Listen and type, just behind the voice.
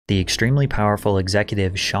The extremely powerful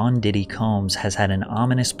executive Sean Diddy Combs has had an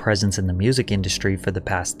ominous presence in the music industry for the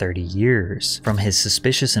past 30 years. From his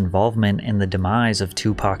suspicious involvement in the demise of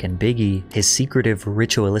Tupac and Biggie, his secretive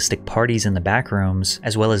ritualistic parties in the backrooms,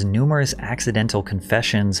 as well as numerous accidental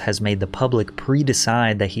confessions, has made the public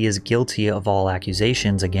pre-decide that he is guilty of all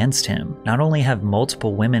accusations against him. Not only have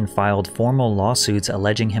multiple women filed formal lawsuits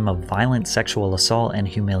alleging him of violent sexual assault and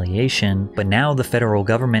humiliation, but now the federal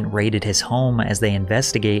government raided his home as they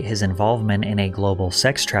investigate his involvement in a global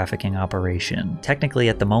sex trafficking operation. Technically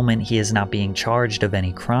at the moment he is not being charged of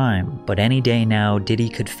any crime, but any day now Diddy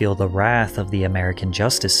could feel the wrath of the American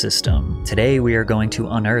justice system. Today we are going to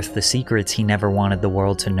unearth the secrets he never wanted the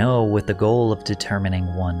world to know with the goal of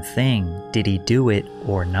determining one thing: did he do it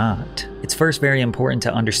or not? It's first very important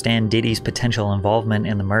to understand Diddy's potential involvement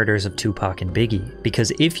in the murders of Tupac and Biggie,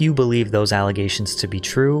 because if you believe those allegations to be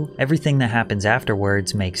true, everything that happens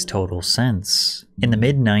afterwards makes total sense. In the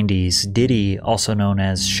mid-90s, Diddy, also known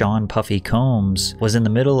as Sean Puffy Combs, was in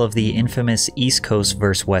the middle of the infamous East Coast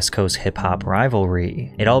vs West Coast hip-hop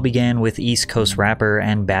rivalry. It all began with East Coast rapper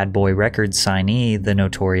and Bad Boy Records signee the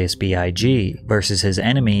Notorious B.I.G. versus his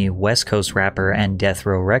enemy, West Coast rapper and Death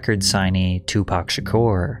Row Records signee Tupac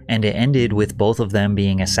Shakur, and it ended with both of them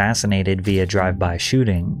being assassinated via drive-by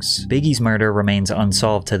shootings. Biggie's murder remains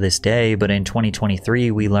unsolved to this day, but in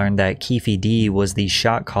 2023 we learned that Keefe D was the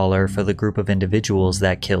shot caller for the group of individuals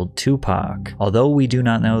that killed Tupac. Although we do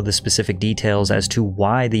not know the specific details as to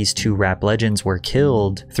why these two rap legends were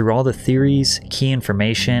killed, through all the theories, key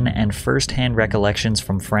information, and first-hand recollections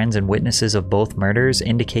from friends and witnesses of both murders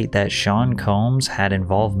indicate that Sean Combs had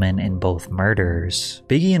involvement in both murders.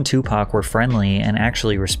 Biggie and Tupac were friendly and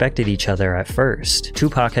actually respected each other at first.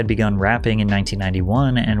 Tupac had begun rapping in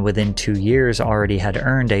 1991 and within 2 years already had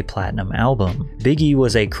earned a platinum album. Biggie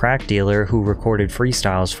was a crack dealer who recorded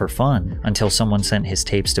freestyles for fun, until someone sent his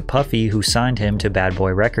tapes to Puffy, who signed him to Bad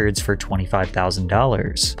Boy Records for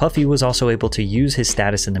 $25,000. Puffy was also able to use his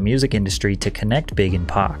status in the music industry to connect Big and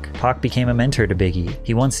Pac. Pac became a mentor to Biggie.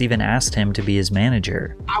 He once even asked him to be his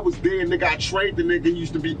manager. I was there, nigga. I trained the nigga. He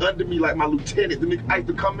used to be under me like my lieutenant. The nigga, I used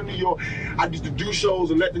to come to New York. I used to do shows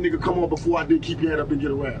and let the nigga come on before I did Keep Your Head Up and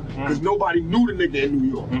Get Around. Because nobody knew the nigga in New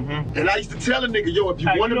York. And I used to tell the nigga, yo, if you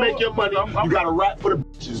want to make your money, you gotta rap for the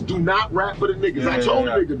bitches. Do not rap for the niggas. I told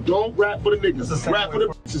the nigga, don't rap for the niggas. Rap for the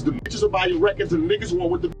bitches. The bitches will buy your records and the niggas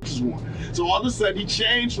want what the bitches want. So all of a sudden he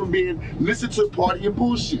changed from being listen to party and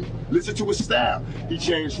bullshit. Listen to his style. He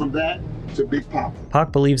changed from that to Big Papa.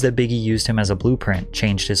 Pac believes that Biggie used him as a blueprint,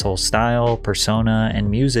 changed his whole style, persona, and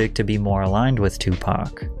music to be more aligned with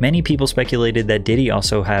Tupac. Many people speculated that Diddy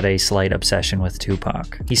also had a slight obsession with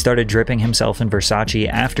Tupac. He started dripping himself in Versace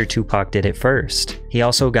after Tupac did it first. He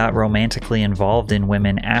also got romantically involved in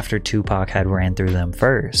women after Tupac had ran through them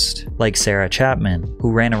first, like Sarah Chapman,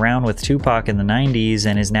 who ran around with Tupac in the 90s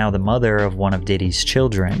and is now the mother of one of Diddy's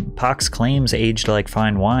children. Pac's claims aged like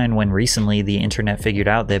fine wine when recently the internet figured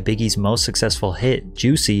out that Biggie's most successful hit,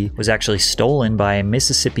 Juicy, was actually stolen by a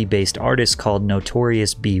Mississippi-based artist called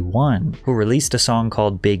Notorious B.I.G., who released a song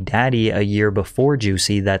called Big Daddy a year before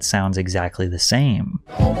Juicy that sounds exactly the same.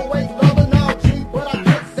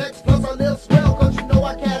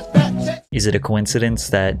 Is it a coincidence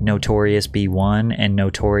that Notorious B.I.G. and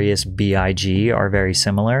Notorious B.I.G. are very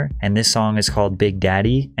similar, and this song is called Big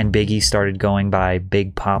Daddy, and Biggie started going by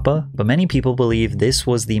Big Papa? But many people believe this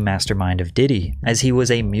was the mastermind of Diddy, as he was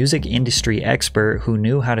a music industry expert who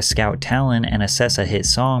knew how to scout talent and assess a hit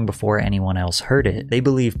song before anyone else heard it. They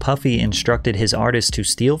believe Puffy instructed his artist to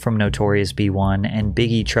steal from Notorious B.I.G. and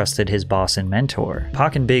Biggie trusted his boss and mentor.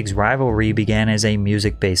 Pac and Big's rivalry began as a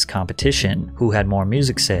music-based competition. Who had more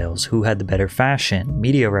music sales? Who had the better fashion,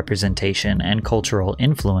 media representation, and cultural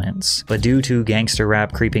influence. But due to gangster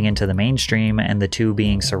rap creeping into the mainstream and the two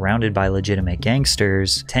being surrounded by legitimate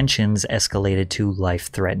gangsters, tensions escalated to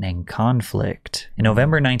life-threatening conflict. In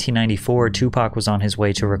November 1994, Tupac was on his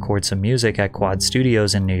way to record some music at Quad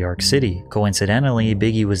Studios in New York City. Coincidentally,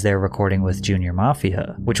 Biggie was there recording with Junior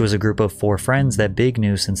Mafia, which was a group of 4 friends that Big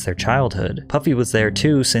knew since their childhood. Puffy was there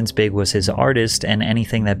too, since Big was his artist, and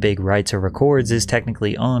anything that Big writes or records is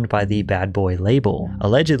technically owned by the Bad Boy label.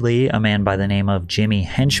 Allegedly, a man by the name of Jimmy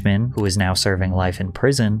Henchman, who is now serving life in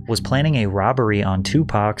prison, was planning a robbery on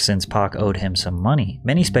Tupac since Pac owed him some money.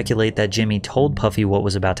 Many speculate that Jimmy told Puffy what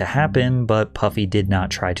was about to happen, but Puffy did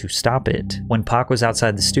not try to stop it. When Pac was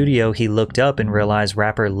outside the studio, he looked up and realized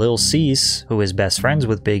rapper Lil Cease, who is best friends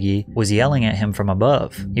with Biggie, was yelling at him from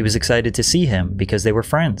above. He was excited to see him because they were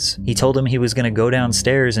friends. He told him he was going to go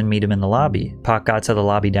downstairs and meet him in the lobby. Pac got to the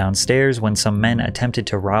lobby downstairs when some men attempted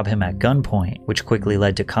to rob him at gunpoint, which quickly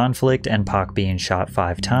led to conflict and Pac being shot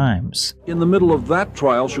 5 times. In the middle of that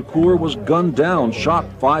trial, Shakur was gunned down, shot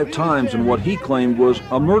 5 times in what he claimed was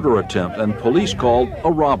a murder attempt and police called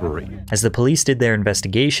a robbery. As the police did their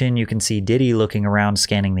investigation, you can see Diddy looking around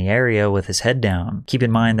scanning the area with his head down. Keep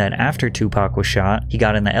in mind that after Tupac was shot, he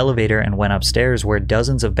got in the elevator and went upstairs where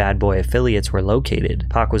dozens of Bad Boy affiliates were located.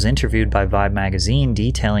 Pac was interviewed by Vibe magazine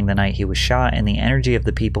detailing the night he was shot and the energy of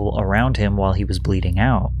the people around him while he was bleeding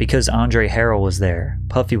out. Because Andre Harrell was there,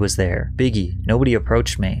 Puffy was there, Biggie, nobody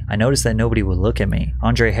approached me. I noticed that nobody would look at me.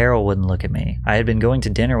 Andre Harrell wouldn't look at me. I had been going to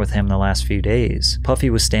dinner with him the last few days. Puffy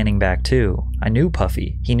was standing back too. I knew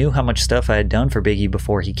Puffy. He knew how much stuff I had done for Biggie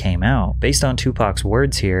before he came out. Based on Tupac's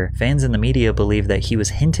words here, fans in the media believe that he was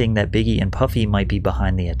hinting that Biggie and Puffy might be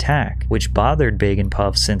behind the attack, which bothered Big and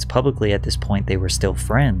Puff since publicly at this point they were still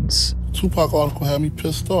friends. Tupac article had me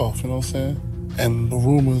pissed off, you know what I'm saying? And the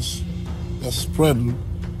rumors that's spreading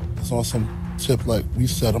is on some tip like we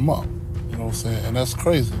set him up, you know what I'm saying? And that's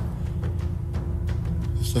crazy.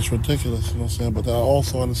 It's just ridiculous, you know what I'm saying? But I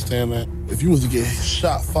also understand that if you was to get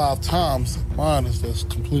shot 5 times, mine is just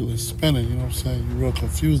completely spinning, you know what I'm saying? You're real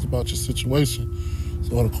confused about your situation.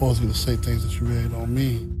 So it'll cause you to say things that you really don't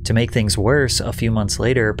mean. To make things worse, a few months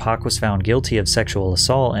later, Pac was found guilty of sexual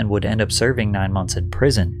assault and would end up serving 9 months in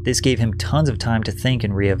prison. This gave him tons of time to think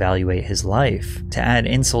and reevaluate his life. To add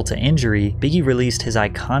insult to injury, Biggie released his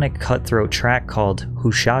iconic cutthroat track called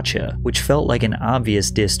Who Shot Ya, which felt like an obvious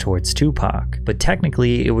diss towards Tupac. But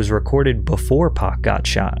technically, it was recorded before Pac got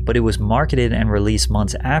shot, but it was marketed and released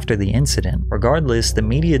months after the incident. Regardless, the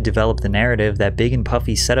media developed the narrative that Big and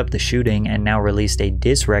Puffy set up the shooting and now released a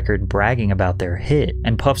diss record bragging about their hit.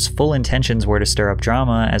 And Puff's full intentions were to stir up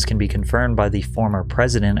drama, as can be confirmed by the former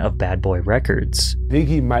president of Bad Boy Records.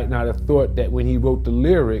 Biggie might not have thought that when he wrote the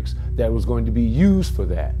lyrics that it was going to be used for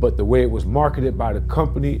that, but the way it was marketed by the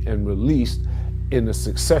company and released in the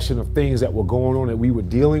succession of things that were going on that we were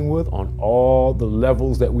dealing with on all the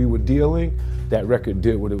levels that we were dealing, that record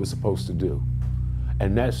did what it was supposed to do.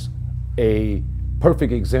 And that's a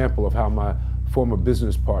perfect example of how my former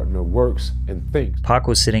business partner works and thinks. Pac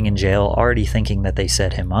was sitting in jail already thinking that they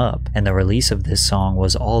set him up, and the release of this song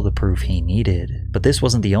was all the proof he needed. But this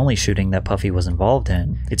wasn't the only shooting that Puffy was involved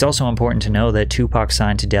in. It's also important to know that Tupac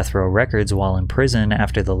signed to Death Row Records while in prison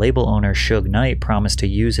after the label owner Suge Knight promised to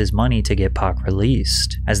use his money to get Pac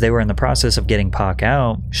released. As they were in the process of getting Pac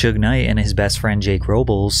out, Suge Knight and his best friend Jake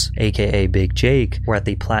Robles, aka Big Jake, were at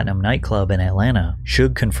the Platinum nightclub in Atlanta.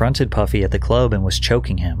 Suge confronted Puffy at the club and was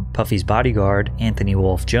choking him. Puffy's bodyguard, Anthony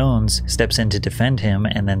Wolf Jones, steps in to defend him,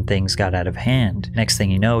 and then things got out of hand. Next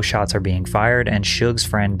thing you know, shots are being fired and Suge's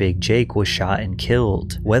friend Big Jake was shot and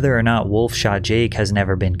killed. Whether or not Wolf shot Jake has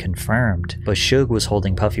never been confirmed, but Suge was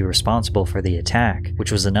holding Puffy responsible for the attack,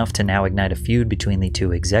 which was enough to now ignite a feud between the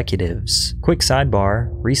two executives. Quick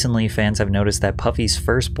sidebar, recently fans have noticed that Puffy's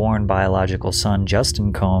firstborn biological son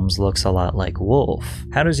Justin Combs looks a lot like Wolf.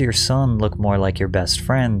 How does your son look more like your best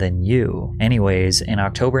friend than you? Anyways, in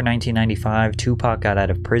October 1995, Tupac got out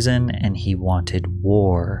of prison and he wanted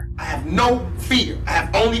war. I have no fear. I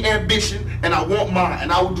have only ambition and I want mine,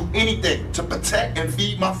 and I will do anything to protect and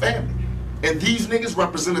feed my family. And these niggas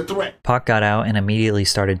represent a threat. Pac got out and immediately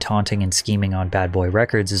started taunting and scheming on Bad Boy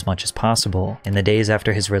Records as much as possible. In the days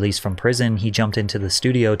after his release from prison, he jumped into the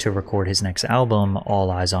studio to record his next album,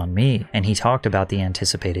 All Eyes on Me, and he talked about the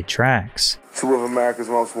anticipated tracks. 2 of America's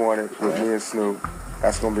Most Wanted with me and Snoop.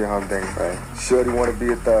 That's gonna be a humdinger, right? Shorty Wanna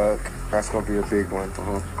Be a Thug. That's gonna be a big one.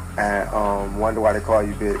 And Wonder Why They Call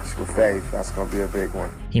You Bitch with Faith. That's gonna be a big one.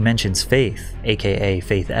 He mentions Faith, aka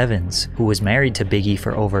Faith Evans, who was married to Biggie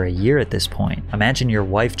for over a year at this point. Imagine your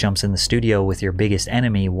wife jumps in the studio with your biggest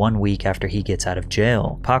enemy 1 week after he gets out of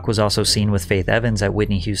jail. Pac was also seen with Faith Evans at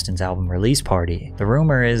Whitney Houston's album release party. The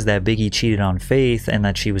rumor is that Biggie cheated on Faith and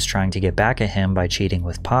that she was trying to get back at him by cheating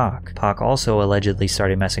with Pac. Pac also allegedly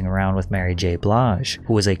started messing around with Mary J. Blige,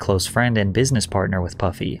 who was a close friend and business partner with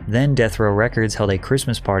Puffy. Then Death Row Records held a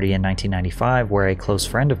Christmas party in 1995 where a close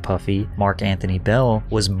friend of Puffy, Mark Anthony Bell,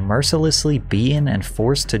 was mercilessly beaten and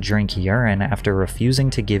forced to drink urine after refusing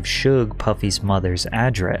to give Suge Puffy's mother's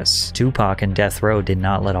address. Tupac and Death Row did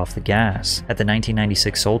not let off the gas. At the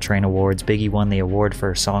 1996 Soul Train Awards, Biggie won the award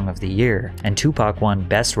for Song of the Year, and Tupac won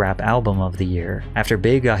Best Rap Album of the Year. After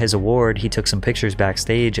Big got his award, he took some pictures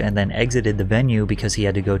backstage and then exited the venue because he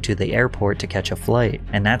had to go to the airport to catch a flight.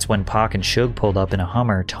 And that's when Pac and Suge pulled up in a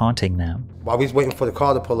Hummer, taunting them. While we was waiting for the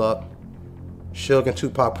car to pull up, Suge and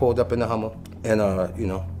Tupac pulled up in the Hummer, and you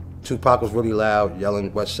know, Tupac was really loud,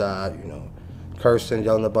 yelling West Side, you know, cursing,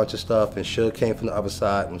 yelling a bunch of stuff, and Suge came from the other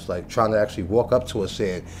side and was like trying to actually walk up to us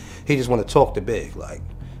saying he just want to talk to Big, like,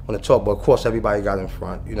 on the talk, but of course everybody got in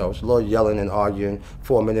front. You know, it was a little yelling and arguing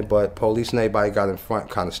for a minute, but police and everybody got in front,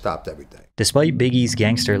 kind of stopped everything. Despite Biggie's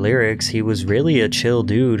gangster lyrics, he was really a chill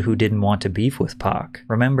dude who didn't want to beef with Pac.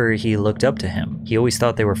 Remember, he looked up to him. He always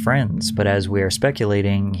thought they were friends, but as we are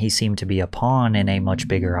speculating, he seemed to be a pawn in a much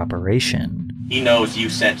bigger operation. He knows you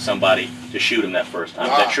sent somebody to shoot him that first time.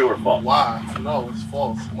 Is that true or false? Why? No, it's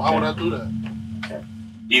false. Why would I do that? Okay.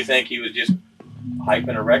 Do you think he was just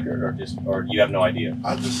hyping a record, or you have no idea?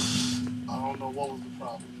 I don't know what was the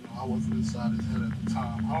problem. You know, I wasn't inside his head at the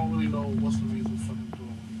time. I don't really know what's the reason for him doing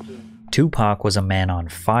what he did. Tupac was a man on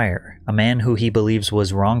fire. A man who he believes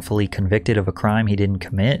was wrongfully convicted of a crime he didn't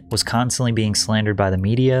commit, was constantly being slandered by the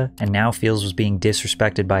media, and now feels was being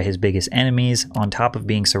disrespected by his biggest enemies, on top of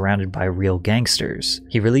being surrounded by real gangsters.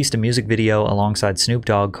 He released a music video alongside Snoop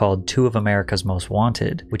Dogg called Two of America's Most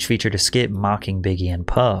Wanted, which featured a skit mocking Biggie and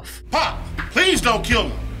Puff. Pop, please don't kill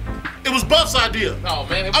me. It was Buff's idea. No,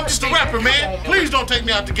 man. I'm just a rapper, man. Please don't take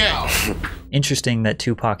me out the game. Interesting that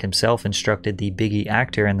Tupac himself instructed the Biggie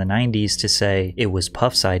actor in the 90s to say it was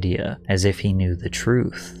Puff's idea, as if he knew the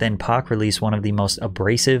truth. Then Pac released one of the most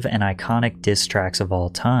abrasive and iconic diss tracks of all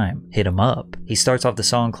time, Hit 'Em Up. He starts off the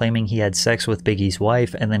song claiming he had sex with Biggie's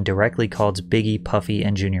wife and then directly calls Biggie, Puffy,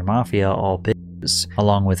 and Junior Mafia all bitches,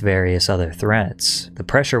 along with various other threats. The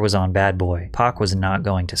pressure was on Bad Boy. Pac was not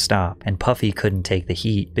going to stop, and Puffy couldn't take the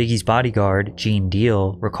heat. Biggie's bodyguard, Gene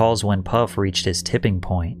Deal, recalls when Puff reached his tipping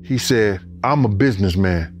point. He said, "I'm a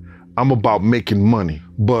businessman. I'm about making money,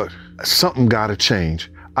 but something gotta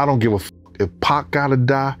change. I don't give a f if Pac gotta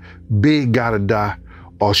die, Big gotta die,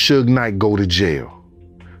 or Suge Knight go to jail.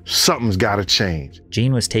 Something's gotta change."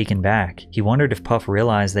 Gene was taken back. He wondered if Puff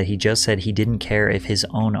realized that he just said he didn't care if his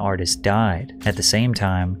own artist died. At the same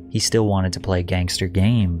time, he still wanted to play gangster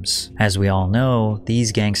games. As we all know,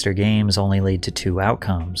 these gangster games only lead to two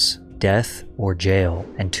outcomes: death or jail,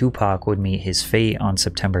 and Tupac would meet his fate on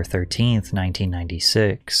September 13th,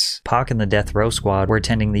 1996. Pac and the Death Row Squad were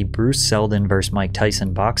attending the Bruce Seldon vs. Mike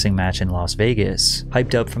Tyson boxing match in Las Vegas.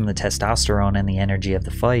 Hyped up from the testosterone and the energy of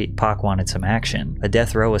the fight, Pac wanted some action. A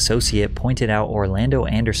Death Row associate pointed out Orlando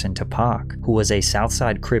Anderson to Pac, who was a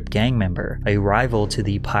Southside Crip gang member, a rival to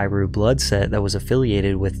the Piru Blood set that was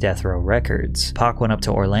affiliated with Death Row Records. Pac went up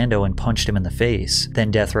to Orlando and punched him in the face.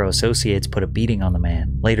 Then Death Row associates put a beating on the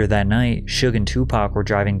man. Later that night, Suge and Tupac were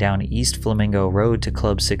driving down East Flamingo Road to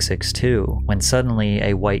Club 662, when suddenly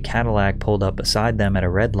a white Cadillac pulled up beside them at a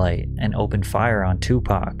red light and opened fire on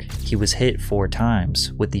Tupac. He was hit 4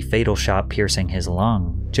 times, with the fatal shot piercing his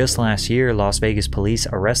lung. Just last year, Las Vegas police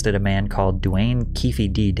arrested a man called Dwayne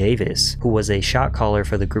Keefe D. Davis, who was a shot caller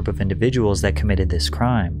for the group of individuals that committed this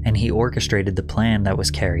crime, and he orchestrated the plan that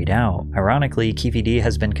was carried out. Ironically, Keefe D.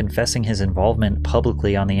 has been confessing his involvement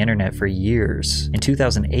publicly on the internet for years. In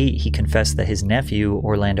 2008, he confessed that his nephew,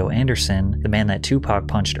 Orlando Anderson, the man that Tupac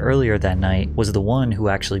punched earlier that night, was the one who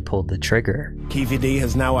actually pulled the trigger. Keefe D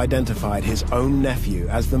has now identified his own nephew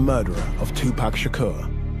as the murderer of Tupac Shakur.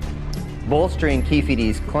 Bolstering Keefe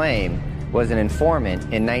D's claim was an informant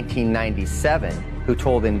in 1997 who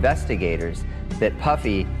told investigators that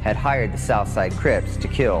Puffy had hired the Southside Crips to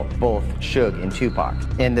kill both Suge and Tupac,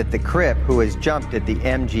 and that the Crip who was jumped at the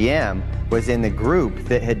MGM was in the group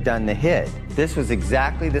that had done the hit. This was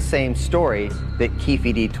exactly the same story that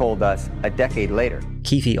Keefe D told us a decade later.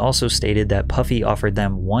 Keefe also stated that Puffy offered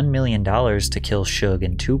them $1 million to kill Suge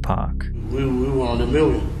and Tupac. We wanted $1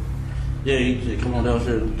 million. Yeah, he said, come on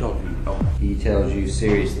downstairs and talk to you. Oh. He tells you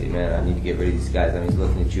seriously, man, I need to get rid of these guys. I mean, he's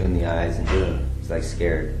looking at you in the eyes and he's like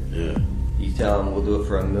scared. Yeah. You tell him we'll do it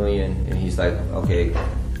for $1 million, and he's like, okay,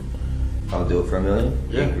 I'll do it for $1 million.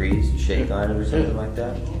 Yeah. He agrees. You shake on it or something like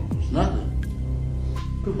that. It's nothing.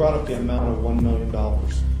 Who brought up the amount of $1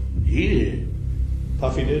 million? He did.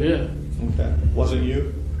 Puffy did? Yeah. Okay. Was it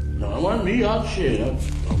you? No, it wasn't me. I'll shit.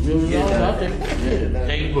 $1 million out there.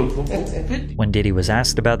 Take it. When Diddy was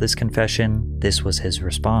asked about this confession, this was his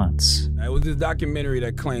response. It was this documentary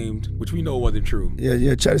that claimed, which we know wasn't true.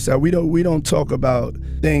 Yeah, check this out. We don't talk about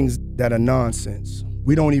things that are nonsense.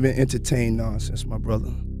 We don't even entertain nonsense, my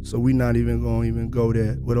brother. So we're not even going to go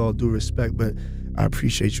there, with all due respect, but I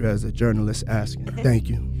appreciate you as a journalist asking. Thank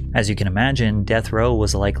you. As you can imagine, Death Row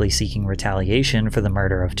was likely seeking retaliation for the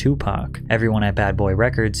murder of Tupac. Everyone at Bad Boy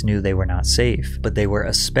Records knew they were not safe, but they were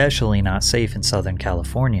especially not safe in Southern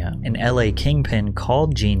California. An LA kingpin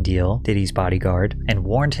called Gene Deal, Diddy's bodyguard, and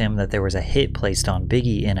warned him that there was a hit placed on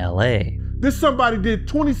Biggie in LA. This somebody did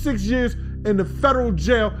 26 years in the federal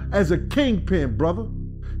jail as a kingpin, brother.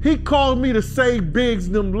 He called me to save Biggs'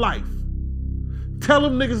 them life. Tell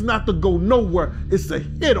them niggas not to go nowhere. It's a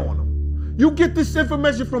hit on them. You get this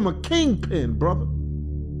information from a kingpin, brother.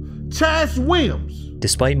 Chaz Williams,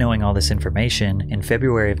 Despite knowing all this information, in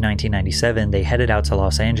February of 1997, they headed out to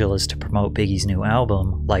Los Angeles to promote Biggie's new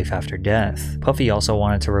album, Life After Death. Puffy also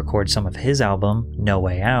wanted to record some of his album, No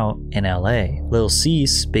Way Out, in LA. Lil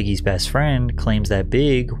Cease, Biggie's best friend, claims that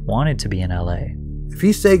Big wanted to be in LA. If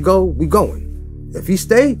he say go, we going. If he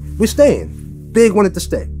stay, we staying. Big wanted to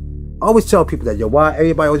stay. I always tell people that, yo, why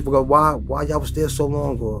everybody always go, why y'all was there so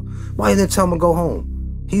long, or why you didn't tell him to go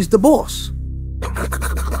home? He's the boss.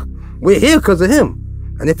 We're here because of him.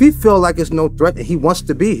 And if he feel like it's no threat and he wants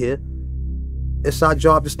to be here, it's our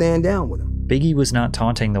job to stand down with him. Biggie was not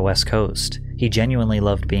taunting the West Coast. He genuinely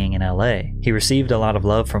loved being in LA. He received a lot of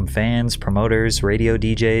love from fans, promoters, radio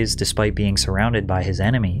DJs, despite being surrounded by his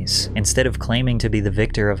enemies. Instead of claiming to be the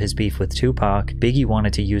victor of his beef with Tupac, Biggie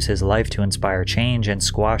wanted to use his life to inspire change and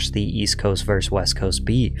squash the East Coast versus West Coast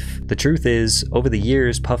beef. The truth is, over the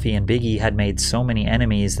years, Puffy and Biggie had made so many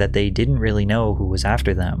enemies that they didn't really know who was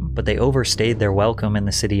after them, but they overstayed their welcome in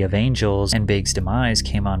the City of Angels, and Big's demise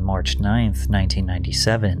came on March 9th,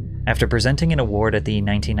 1997. After presenting an award at the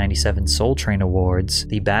 1997 Soul Train Awards,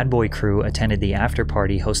 the Bad Boy crew attended the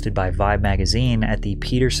after-party hosted by Vibe magazine at the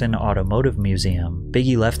Peterson Automotive Museum.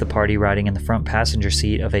 Biggie left the party riding in the front passenger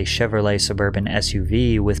seat of a Chevrolet Suburban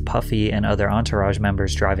SUV with Puffy and other entourage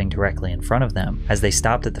members driving directly in front of them. As they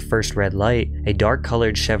stopped at the first red light, a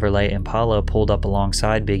dark-colored Chevrolet Impala pulled up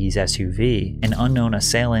alongside Biggie's SUV. An unknown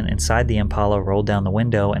assailant inside the Impala rolled down the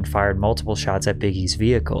window and fired multiple shots at Biggie's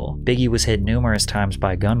vehicle. Biggie was hit numerous times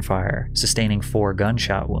by gunfire, sustaining 4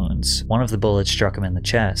 gunshot wounds. One of the bullets struck him in the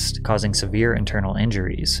chest, causing severe internal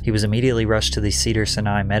injuries. He was immediately rushed to the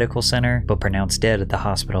Cedars-Sinai Medical Center, but pronounced dead at the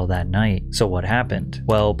hospital that night. So what happened?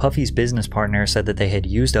 Well, Puffy's business partner said that they had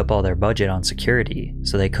used up all their budget on security,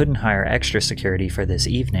 so they couldn't hire extra security for this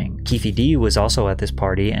evening. Keefe D was also at this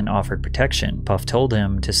party and offered protection. Puff told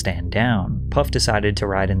him to stand down. Puff decided to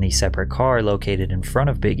ride in the separate car located in front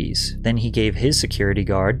of Biggie's. Then he gave his security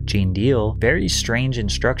guard, Gene Deal, very strange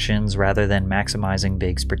instructions rather than maximizing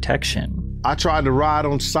Big's protection. I tried to ride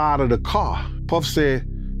on the side of the car. Puff said,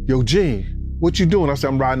 yo, Gene, what you doing? I said,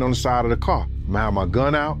 I'm riding on the side of the car. I have my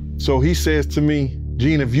gun out. So he says to me,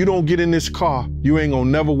 Gene, if you don't get in this car, you ain't gonna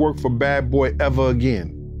never work for Bad Boy ever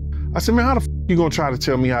again. I said, man, how the f you gonna try to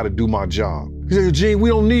tell me how to do my job? He said, Gene, we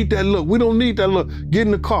don't need that look. We don't need that look. Get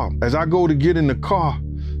in the car. As I go to get in the car,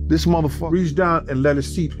 this motherfucker reached down and let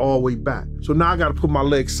his seat all the way back. So now I gotta put my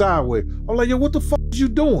legs sideways. I'm like, yo, what the fuck is you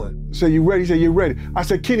doing? I said, you ready? He said, you ready? I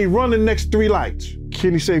said, Kenny, run the next 3 lights.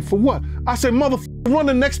 Kenny said, for what? I said, motherfucker, run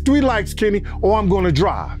the next 3 lights, Kenny, or I'm gonna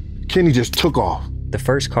drive. Kenny just took off. The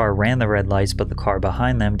first car ran the red lights, but the car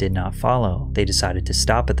behind them did not follow. They decided to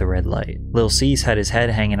stop at the red light. Lil Cease had his head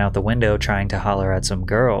hanging out the window trying to holler at some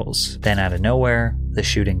girls. Then out of nowhere, the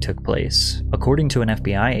shooting took place. According to an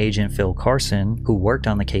FBI agent, Phil Carson, who worked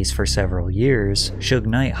on the case for several years, Suge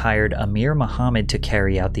Knight hired Amir Muhammad to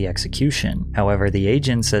carry out the execution. However, the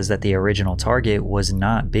agent says that the original target was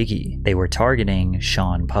not Biggie. They were targeting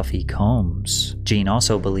Sean Puffy Combs. Gene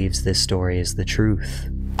also believes this story is the truth.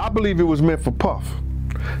 I believe it was meant for Puff.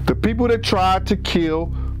 The people that tried to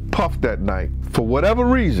kill Puff that night, for whatever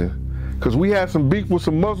reason, because we had some beef with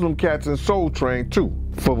some Muslim cats in Soul Train too.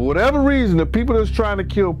 For whatever reason, the people that's trying to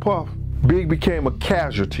kill Puff, Big became a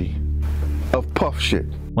casualty of Puff shit.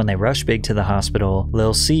 When they rushed Big to the hospital,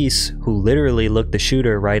 Lil Cease, who literally looked the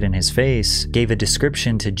shooter right in his face, gave a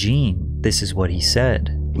description to Gene. This is what he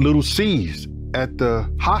said. Little Cease at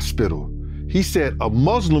the hospital, he said a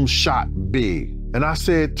Muslim shot Big. And I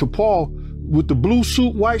said to Paul, with the blue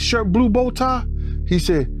suit, white shirt, blue bow tie, he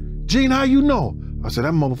said, Gene, how you know? I said,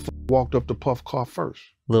 that motherfucker walked up to Puff car first.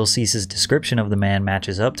 Lil Cease's description of the man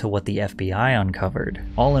matches up to what the FBI uncovered.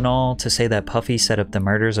 All in all, to say that Puffy set up the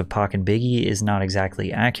murders of Pac and Biggie is not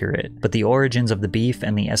exactly accurate, but the origins of the beef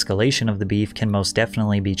and the escalation of the beef can most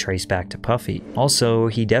definitely be traced back to Puffy. Also,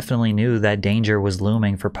 he definitely knew that danger was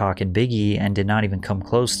looming for Pac and Biggie and did not even come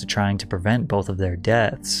close to trying to prevent both of their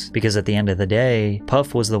deaths, because at the end of the day,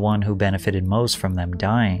 Puff was the one who benefited most from them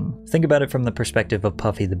dying. Think about it from the perspective of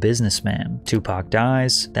Puffy the businessman. Tupac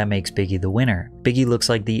dies, that makes Biggie the winner. Biggie looks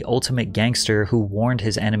like the ultimate gangster who warned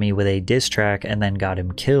his enemy with a diss track and then got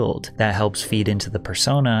him killed. That helps feed into the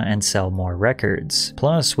persona and sell more records.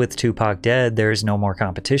 Plus, with Tupac dead, there is no more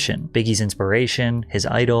competition. Biggie's inspiration, his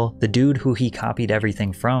idol, the dude who he copied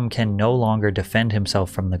everything from, can no longer defend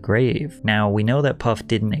himself from the grave. Now, we know that Puff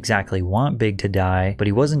didn't exactly want Big to die, but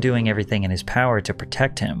he wasn't doing everything in his power to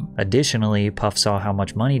protect him. Additionally, Puff saw how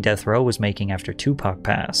much money Death Row was making after Tupac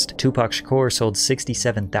passed. Tupac Shakur sold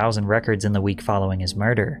 67,000 records in the week following his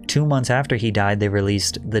murder. 2 months after he died, they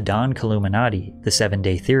released The Don Illuminati, The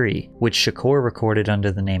 7-Day Theory, which Shakur recorded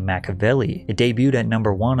under the name Machiavelli. It debuted at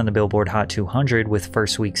 #1 on the Billboard Hot 200 with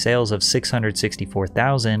first week sales of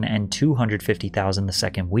 664,000 and 250,000 the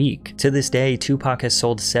second week. To this day, Tupac has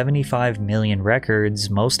sold 75 million records,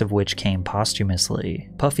 most of which came posthumously.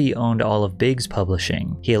 Puffy owned all of Big's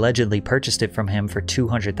publishing. He allegedly purchased it from him for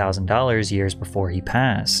 $200,000 years before he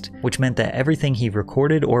passed, which meant that everything he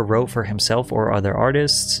recorded or wrote for himself or other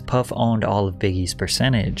artists, Puff owned all of Biggie's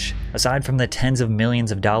percentage. Aside from the tens of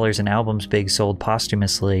millions of dollars in albums Big sold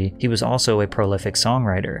posthumously, he was also a prolific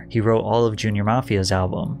songwriter. He wrote all of Junior Mafia's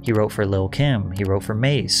album. He wrote for Lil' Kim. He wrote for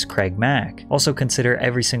Mace, Craig Mack. Also consider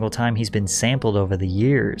every single time he's been sampled over the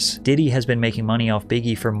years. Diddy has been making money off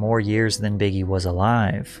Biggie for more years than Biggie was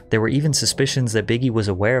alive. There were even suspicions that Biggie was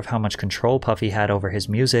aware of how much control Puffy had over his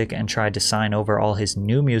music and tried to sign over all his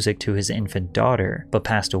new music to his infant daughter, but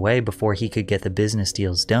passed away before he could get the business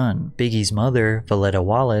deals done. Biggie's mother, Valletta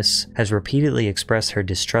Wallace, has repeatedly expressed her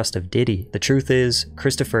distrust of Diddy. The truth is,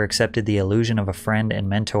 Christopher accepted the illusion of a friend and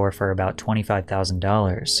mentor for about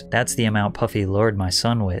 $25,000. That's the amount Puffy lured my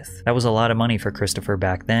son with. That was a lot of money for Christopher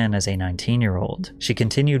back then as a 19-year-old. She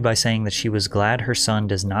continued by saying that she was glad her son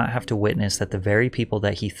does not have to witness that the very people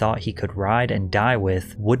that he thought he could ride and die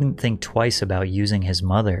with wouldn't think twice about using his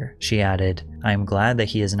mother. She added, "I am glad that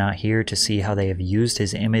he is not here to see how they have used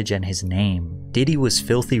his image and his name." Diddy was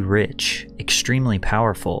filthy rich, extremely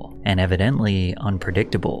powerful, and evidently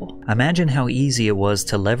unpredictable. Imagine how easy it was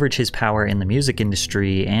to leverage his power in the music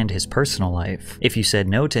industry and his personal life. If you said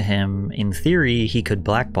no to him, in theory, he could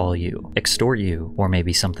blackball you, extort you, or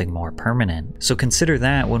maybe something more permanent. So consider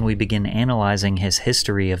that when we begin analyzing his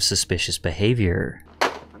history of suspicious behavior.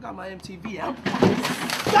 I got my MTV out.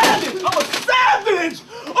 Savage! I'm a savage!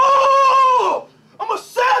 Oh! I'm a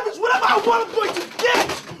savage! Whatever I want, I'm going to get!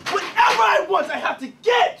 Whatever I want, I have to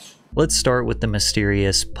get! Let's start with the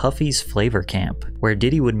mysterious Puffy's Flavor Camp, where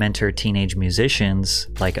Diddy would mentor teenage musicians,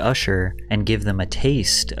 like Usher, and give them a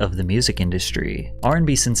taste of the music industry.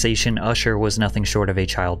 R&B sensation Usher was nothing short of a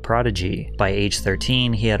child prodigy. By age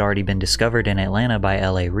 13, he had already been discovered in Atlanta by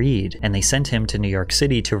L.A. Reid, and they sent him to New York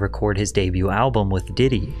City to record his debut album with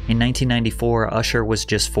Diddy. In 1994, Usher was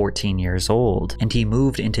just 14 years old, and he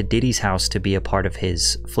moved into Diddy's house to be a part of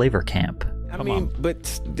his Flavor Camp. I mean,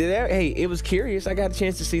 but hey, it was curious. I got a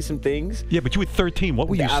chance to see some things. Yeah, but you were 13. What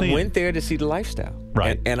were you seeing? I went there to see the lifestyle.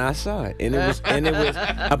 Right. And I saw it. And it was,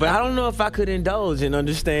 but I don't know if I could indulge and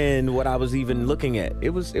understand what I was even looking at.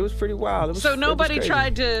 It was pretty wild. So nobody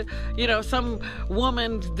tried to, some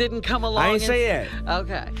woman didn't come along. I didn't say that.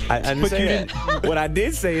 Okay. I didn't say that. What I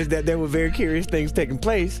did say is that there were very curious things taking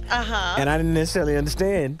place. And I didn't necessarily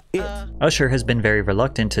understand it. Usher has been very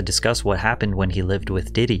reluctant to discuss what happened when he lived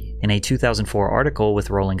with Diddy. In a 2004 article with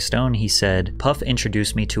Rolling Stone, he said, "Puff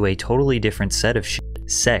introduced me to a totally different set of shit.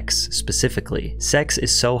 Sex, specifically. Sex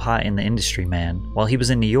is so hot in the industry, man. While he was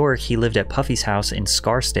in New York, he lived at Puffy's house in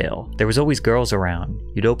Scarsdale. There was always girls around.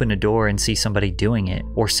 You'd open a door and see somebody doing it,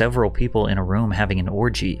 or several people in a room having an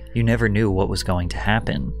orgy. You never knew what was going to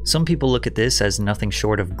happen." Some people look at this as nothing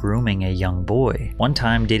short of grooming a young boy. One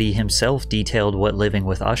time, Diddy himself detailed what living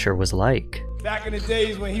with Usher was like. Back in the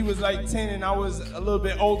days when he was like 10 and I was a little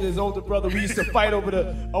bit older, his older brother, we used to fight over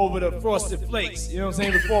the Frosted Flakes. You know what I'm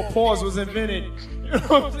saying? Before pause was invented. You know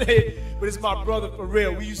what I'm saying? But it's my brother for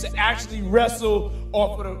real. We used to actually wrestle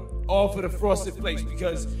off of the Frosted Flakes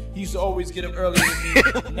because he used to always get up earlier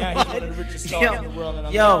than me. Now he's one of the richest stars in the world.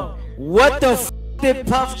 And what the f did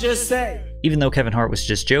Puff just say? Even though Kevin Hart was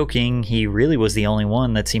just joking, he really was the only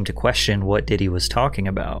one that seemed to question what Diddy was talking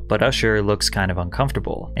about. But Usher looks kind of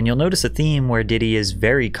uncomfortable. And you'll notice a theme where Diddy is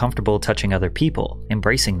very comfortable touching other people,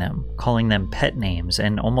 embracing them, calling them pet names,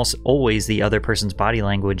 and almost always the other person's body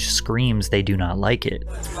language screams they do not like it.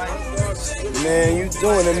 Man, you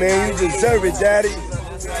doing it, man. You deserve it, daddy.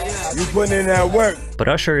 You putting in that work. But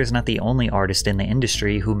Usher is not the only artist in the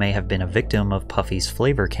industry who may have been a victim of Puffy's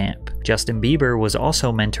Flavor Camp. Justin Bieber was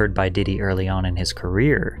also mentored by Diddy early on in his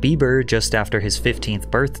career. Bieber, just after his 15th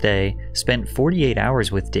birthday, spent 48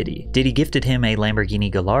 hours with Diddy. Diddy gifted him a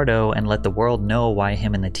Lamborghini Gallardo and let the world know why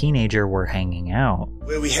him and the teenager were hanging out.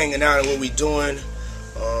 Where we hanging out and what we doing,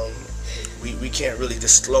 we can't really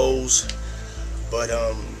disclose, but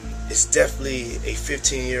it's definitely a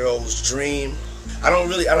 15-year-old's dream. I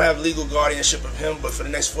don't have legal guardianship of him, but for the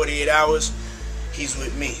next 48 hours, he's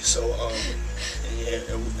with me. So,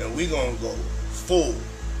 and we gonna go full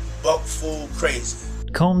crazy.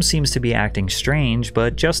 Combs seems to be acting strange,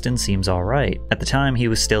 but Justin seems alright. At the time, he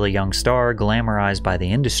was still a young star, glamorized by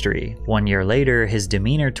the industry. 1 year later, his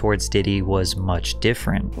demeanor towards Diddy was much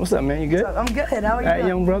different. What's up, man? You good? I'm good. How are you? Hey,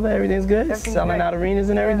 young brother, everything's good? Everything's Selling great. out arenas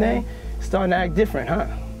and everything? Starting to act different, huh?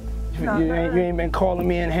 No, you ain't been calling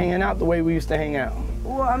me and hanging out the way we used to hang out.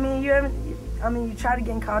 Well, I mean, you try to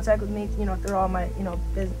get in contact with me, through all my,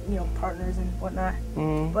 partners and whatnot.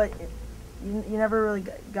 But you never really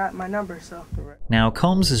got my number, so. Now,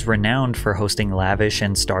 Combs is renowned for hosting lavish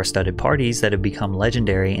and star-studded parties that have become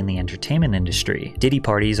legendary in the entertainment industry. Diddy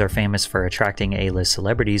parties are famous for attracting A-list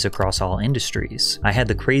celebrities across all industries. I had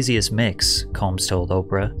the craziest mix, Combs told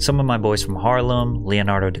Oprah. Some of my boys from Harlem,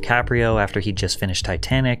 Leonardo DiCaprio after he just finished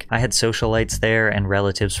Titanic, I had socialites there and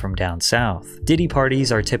relatives from down south. Diddy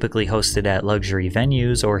parties are typically hosted at luxury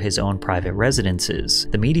venues or his own private residences.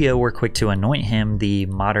 The media were quick to anoint him the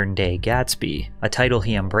modern-day Gatsby, a title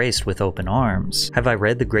he embraced with open arms. "Have I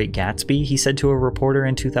read The Great Gatsby?" he said to a reporter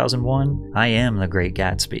in 2001. "I am the Great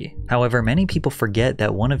Gatsby." However, many people forget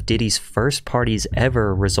that one of Diddy's first parties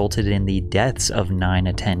ever resulted in the deaths of 9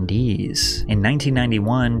 attendees. In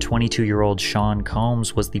 1991, 22-year-old Sean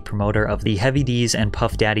Combs was the promoter of the Heavy D's and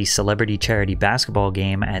Puff Daddy celebrity charity basketball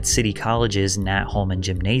game at City College's Nat Holman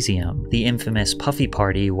Gymnasium, the infamous Puffy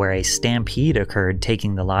Party where a stampede occurred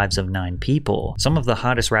taking the lives of 9 people. Some of the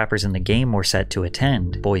hottest rappers in the game were set to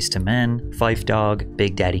attend: Boyz II Men, Phife Dawg,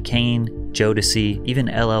 Big Daddy Kane, Jodeci, even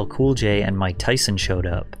LL Cool J and Mike Tyson showed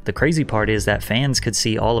up. The crazy part is that fans could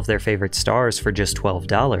see all of their favorite stars for just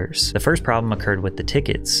 $12. The first problem occurred with the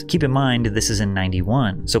tickets. Keep in mind, this is in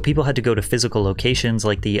 '91, so people had to go to physical locations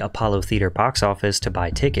like the Apollo Theater box office to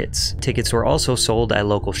buy tickets. Tickets were also sold at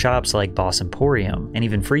local shops like Boss Emporium, and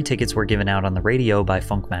even free tickets were given out on the radio by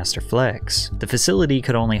Funkmaster Flex. The facility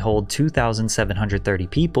could only hold 2,730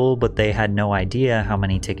 people, but they had no idea how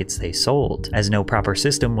many tickets they sold, as no proper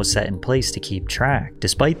system was set in place to keep track.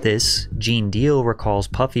 Despite this, Gene Deal recalls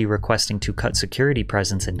Puffy requesting to cut security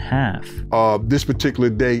presence in half. This particular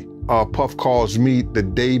day, Puff calls me the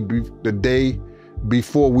day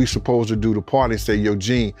before we supposed to do the party and say, "Yo,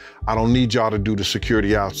 Gene, I don't need y'all to do the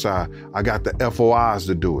security outside. I got the FOIs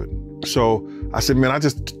to do it." So I said, "Man, I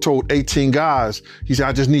just told 18 guys." He said,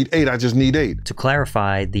 "I just need 8, I just need 8. To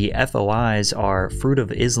clarify, the FOIs are Fruit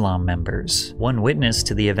of Islam members. One witness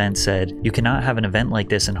to the event said, "You cannot have an event like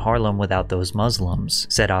this in Harlem without those Muslims,"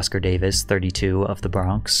 said Oscar Davis, 32, of the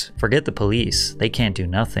Bronx. "Forget the police, they can't do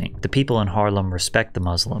nothing. The people in Harlem respect the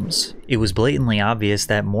Muslims." It was blatantly obvious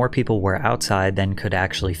that more people were outside than could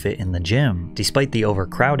actually fit in the gym. Despite the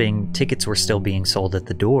overcrowding, tickets were still being sold at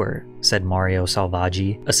the door, said Mario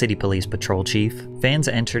Salvaggi, a city police patrol chief. Fans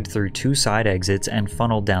entered through 2 side exits and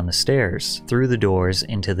funneled down the stairs, through the doors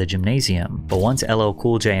into the gymnasium. But once LL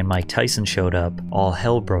Cool J and Mike Tyson showed up, all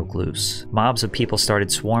hell broke loose. Mobs of people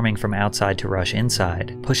started swarming from outside to rush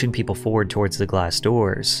inside, pushing people forward towards the glass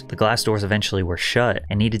doors. The glass doors eventually were shut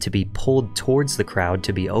and needed to be pulled towards the crowd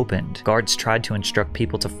to be opened. Guards tried to instruct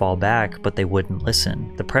people to fall back, but they wouldn't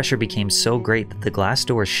listen. The pressure became so great that the glass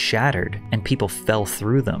doors shattered and people fell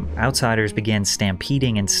through them. Outsiders began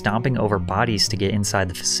stampeding and stomping over bodies to get inside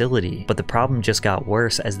the facility, but the problem just got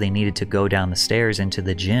worse as they needed to go down the stairs into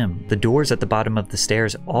the gym. The doors at the bottom of the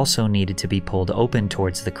stairs also needed to be pulled open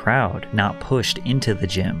towards the crowd, not pushed into the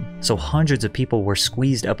gym. So hundreds of people were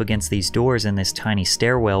squeezed up against these doors in this tiny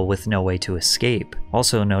stairwell with no way to escape.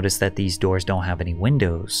 Also notice that these doors don't have any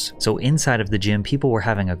windows. So inside of the gym, people were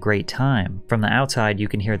having a great time. From the outside, you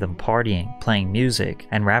can hear them partying, playing music,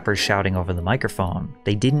 and rappers shouting over the microphone.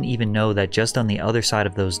 They didn't even know that just on the other side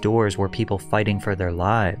of those doors were people fighting for their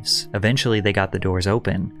lives. Eventually, they got the doors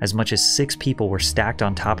open. As much as 6 people were stacked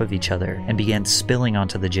on top of each other and began spilling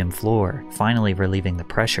onto the gym floor, finally relieving the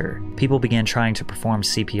pressure. People began trying to perform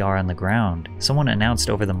CPR on the ground. Someone announced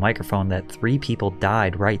over the microphone that 3 people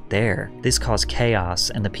died right there. This caused chaos,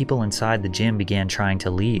 and the people inside the gym began trying to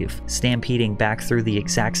leave, stampeding back through the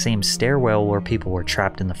exact same stairwell where people were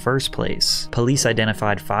trapped in the first place. Police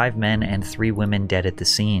identified 5 men and 3 women dead at the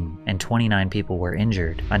scene, and 29 people were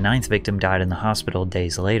injured. A 9th victim died in the hospital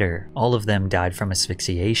days later. All of them died from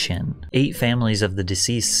asphyxiation. 8 families of the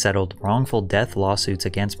deceased settled wrongful death lawsuits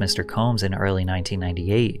against Mr. Combs in early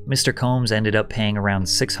 1998. Mr. Combs ended up paying around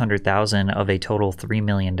 $600,000 of a total $3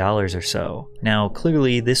 million or so. Now,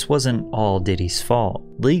 clearly, this wasn't all Diddy's fault.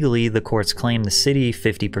 Legally, the courts claimed the city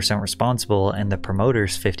 50% responsible and the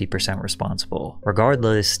promoters 50% responsible.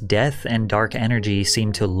 Regardless, death and dark energy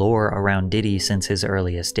seemed to lure around Diddy since his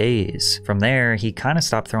earliest days. From there, he kind of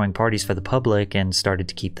stopped throwing parties for the public and started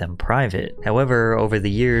to keep them private. However, over the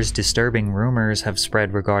years, disturbing rumors have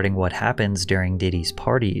spread regarding what happens during Diddy's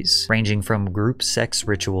parties, ranging from group sex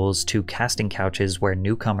rituals to casting couches where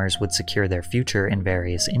newcomers would secure their future in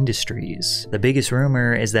various industries. The biggest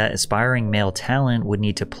rumor is that aspiring male talent would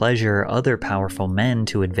need to pleasure other powerful men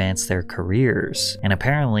to advance their careers, and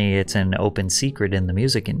apparently it's an open secret in the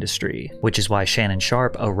music industry, which is why Shannon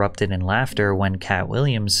Sharpe erupted in laughter when Cat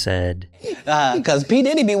Williams said, "Cause P.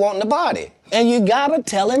 Diddy be wanting the body. And you gotta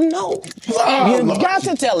tell him no. You got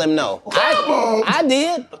to tell him no. I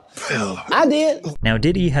did. I did." Now,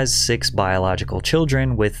 Diddy has 6 biological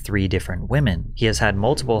children with 3 different women. He has had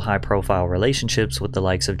multiple high-profile relationships with the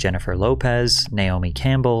likes of Jennifer Lopez, Naomi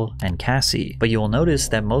Campbell, and Cassie. But you will notice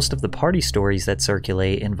that most of the party stories that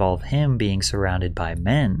circulate involve him being surrounded by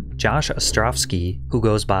men. Josh Ostrovsky, who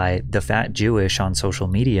goes by The Fat Jewish on social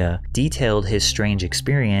media, detailed his strange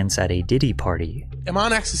experience at a Diddy party. I'm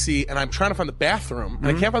on ecstasy and I'm trying to find the bathroom and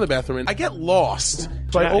I can't find the bathroom and I get lost.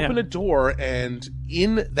 So I open a door and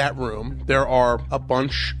in that room there are a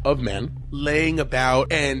bunch of men laying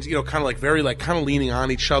about and, you know, kind of like very like kind of leaning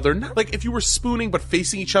on each other. Not like if you were spooning but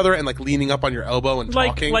facing each other and like leaning up on your elbow and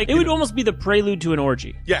talking. Like it would almost be the prelude to an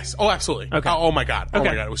orgy. Yes. Oh, absolutely. Okay. Oh my God. Oh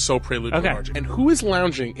my God. It was so prelude to an orgy. And who is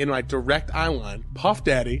lounging in my direct eye line? Puff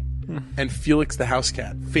Daddy and Felix the House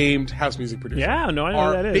Cat, famed house music producer. Yeah, no, I know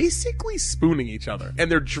who that is. Basically spooning each other. And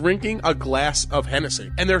they're drinking a glass of Hennessy.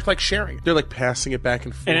 And they're like sharing it. They're like passing it back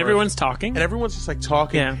and forth. And everyone's talking. And everyone's just like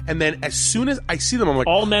talking. Yeah. And then as soon as I see them, I'm like...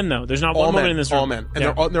 All men though. There's not one woman in this room. All men. And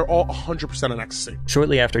they're all 100% on ecstasy.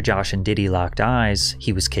 Shortly after Josh and Diddy locked eyes,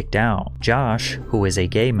 he was kicked out. Josh, who is a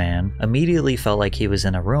gay man, immediately felt like he was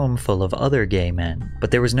in a room full of other gay men.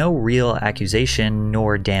 But there was no real accusation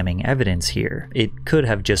nor damning evidence here. It could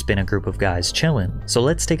have just been a group of guys chillin'. So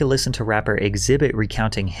let's take a listen to rapper Exhibit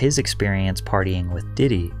recounting his experience partying with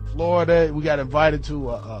Diddy. Florida, we got invited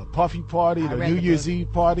to a Puffy party, the New Year's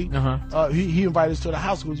Eve party. He invited us to the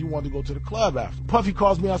house because he wanted to go to the club after. Puffy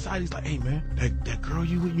calls me outside. He's like, "Hey man, that girl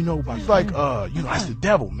you know about?" He's like, "You know, that's the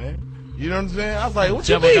devil, man." You know what I'm saying? I was like, "What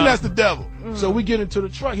you mean that's the devil?" So we get into the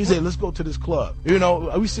truck. He said, "Let's go to this club." You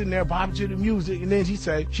know, we sitting there bobbing to the music, and then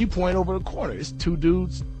she point over the corner. It's 2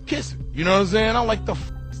 dudes kissing. You know what I'm saying? I'm like, the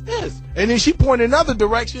f is this? And then she point another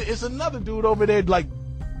direction. It's another dude over there like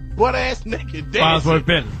butt-ass naked dancing.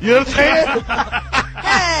 You know what I'm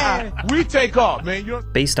saying? We take off, man.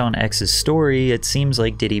 Based on X's story, it seems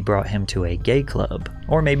like Diddy brought him to a gay club.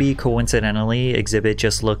 Or maybe coincidentally, Exhibit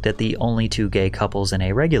just looked at the only 2 gay couples in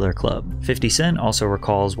a regular club. 50 Cent also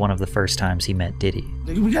recalls one of the first times he met Diddy.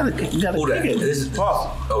 We gotta kick it. This is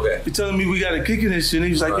Puff. Okay. He telling me we gotta kick it and shit. And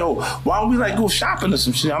he was like, "Yo, why don't we like go shopping or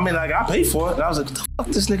some shit?" I mean, like, I pay for it. And I was like, "What the fuck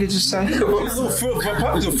this nigga just said?" It's a fruit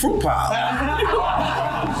pie. It's a fruit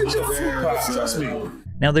pie. Trust me.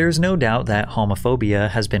 Now, there is no doubt that homophobia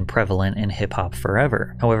has been prevalent in hip-hop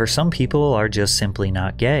forever. However, some people are just simply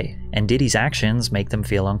not gay, and Diddy's actions make them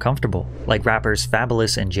feel uncomfortable. Like rappers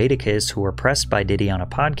Fabulous and Jadakiss, who were pressed by Diddy on a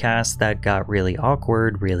podcast that got really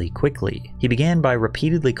awkward really quickly. He began by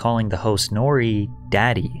repeatedly calling the host Nori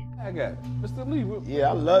Daddy. I got Mr. Lee. Yeah,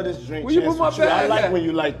 I love this drink. Where you put my bag? I like when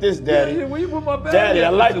you like this, Daddy. Yeah, where you put my bag? Daddy, I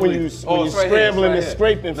like when Mr. you Lee. scrambling and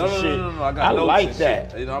scraping for shit. No, I got like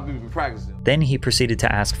that. You know, I've been practicing. Then he proceeded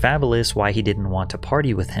to ask Fabulous why he didn't want to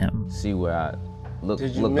party with him. See where I look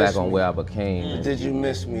miss back on me? where I became. Did you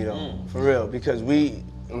miss me though? For real, because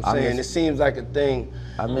I'm saying it seems like a thing.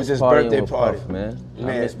 I It's miss his partying birthday with party, Puff, man. I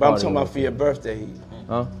Man, miss but I'm partying talking about with for your birthday.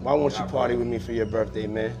 Huh? Why won't you party with me for your birthday,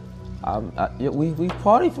 man? We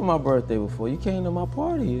partied for my birthday before. You came to my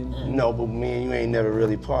party. No, but me and you ain't never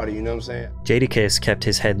really party, you know what I'm saying? Jadakiss kept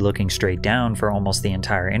his head looking straight down for almost the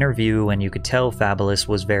entire interview, and you could tell Fabulous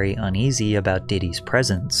was very uneasy about Diddy's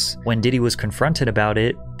presence. When Diddy was confronted about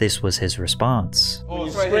it, this was his response. When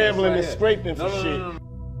you scrambling and scraping for shit.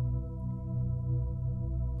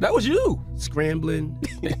 That was you. Scrambling.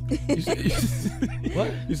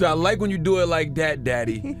 What? You said, "I like when you do it like that,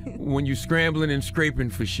 Daddy. When you scrambling and scraping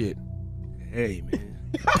for shit." Hey, man.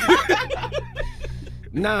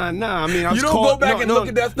 Nah. I mean, I was You don't go back and look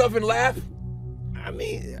at that stuff and laugh? I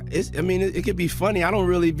mean, it could be funny. I don't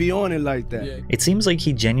really be on it like that. Yeah. It seems like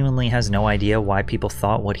he genuinely has no idea why people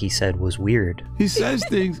thought what he said was weird. He says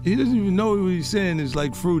things, he doesn't even know what he's saying is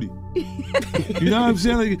like fruity. You know what I'm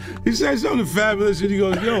saying? Like, he says something fabulous and he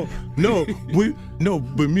goes, "Yo,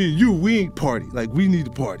 but me and you, we ain't party. Like, we need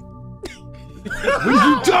to party." What is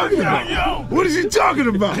you talking about? What is you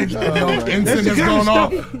talking about? Incense has gone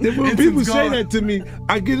off. When people say that to me,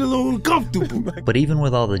 I get a little uncomfortable. But even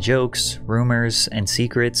with all the jokes, rumors, and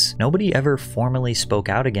secrets, nobody ever formally spoke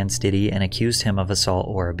out against Diddy and accused him of assault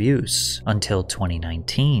or abuse until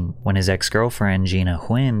 2019, when his ex-girlfriend Gina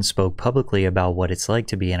Huynh spoke publicly about what it's like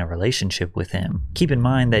to be in a relationship with him. Keep in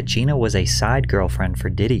mind that Gina was a side girlfriend for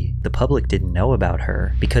Diddy. The public didn't know about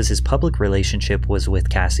her because his public relationship was with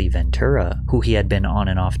Cassie Ventura, who he had been on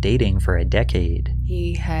and off dating for a decade.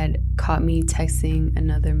 He had caught me texting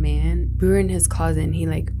another man. We were in his closet and he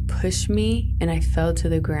like pushed me and I fell to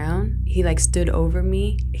the ground. He like stood over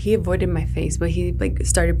me. He avoided my face, but he like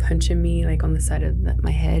started punching me like on the side of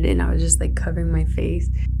my head, and I was just like covering my face.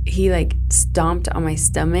 He like stomped on my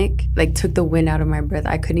stomach, like took the wind out of my breath.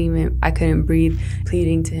 I couldn't breathe,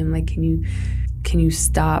 pleading to him like, can you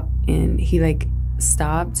stop? And he like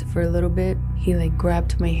stopped for a little bit. He like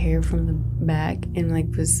grabbed my hair from the back and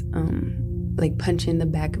like was like punching the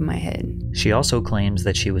back of my head. She also claims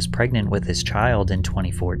that she was pregnant with his child in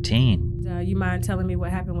 2014. You mind telling me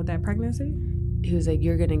what happened with that pregnancy? He was like,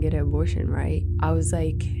 you're gonna get an abortion, right? I was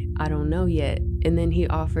like, I don't know yet. And then he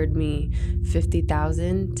offered me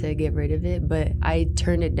 $50,000 to get rid of it, but I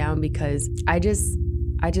turned it down because I just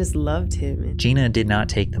loved him. Gina did not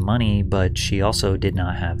take the money, but she also did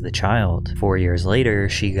not have the child. 4 years later,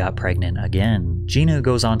 she got pregnant again. Gina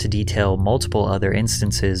goes on to detail multiple other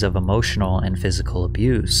instances of emotional and physical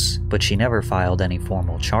abuse, but she never filed any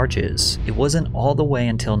formal charges. It wasn't all the way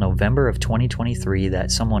until November of 2023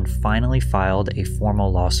 that someone finally filed a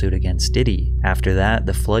formal lawsuit against Diddy. After that,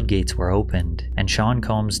 the floodgates were opened, and Sean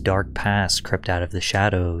Combs' dark past crept out of the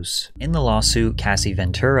shadows. In the lawsuit, Cassie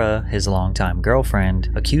Ventura, his longtime girlfriend,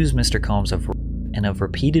 accused Mr. Combs of and of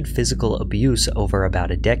repeated physical abuse over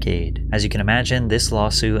about a decade. As you can imagine, this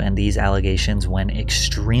lawsuit and these allegations went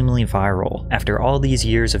extremely viral. After all these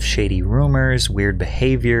years of shady rumors, weird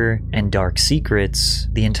behavior, and dark secrets,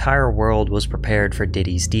 the entire world was prepared for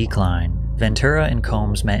Diddy's decline. Ventura and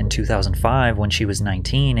Combs met in 2005 when she was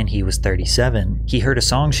 19 and he was 37. He heard a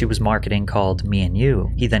song she was marketing called Me and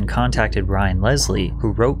You. He then contacted Ryan Leslie,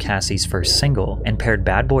 who wrote Cassie's first single, and paired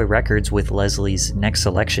Bad Boy Records with Leslie's Next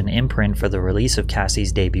Selection imprint for the release of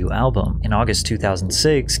Cassie's debut album. In August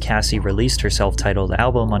 2006, Cassie released her self-titled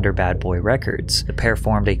album under Bad Boy Records. The pair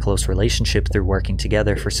formed a close relationship through working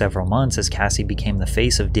together for several months as Cassie became the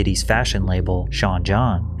face of Diddy's fashion label, Sean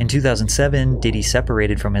John. In 2007, Diddy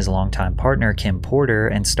separated from his longtime partner Kim Porter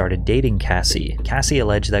and started dating Cassie. Cassie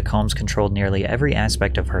alleged that Combs controlled nearly every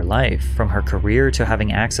aspect of her life, from her career to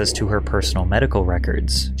having access to her personal medical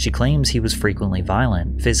records. She claims he was frequently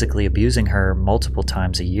violent, physically abusing her multiple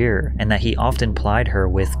times a year, and that he often plied her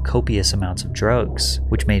with copious amounts of drugs,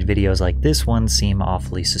 which made videos like this one seem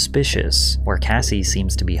awfully suspicious, where Cassie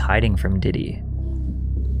seems to be hiding from Diddy.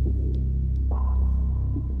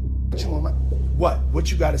 What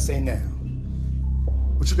you gotta say now?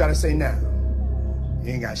 What you gotta say now?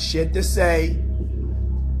 You ain't got shit to say.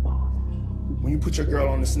 When you put your girl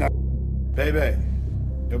on the snap, baby,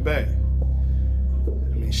 yo, babe.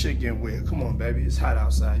 I mean, shit getting weird. Come on, baby, it's hot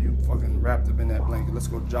outside. You fucking wrapped up in that blanket. Let's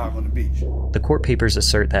go jog on the beach. The court papers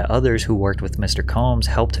assert that others who worked with Mr. Combs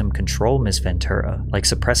helped him control Miss Ventura, like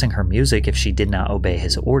suppressing her music if she did not obey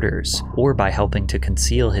his orders, or by helping to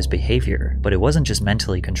conceal his behavior. But it wasn't just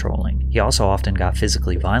mentally controlling. He also often got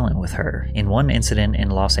physically violent with her. In one incident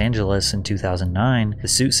in Los Angeles in 2009, the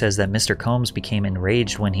suit says that Mr. Combs became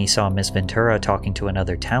enraged when he saw Miss Ventura talking to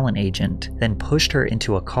another talent agent, then pushed her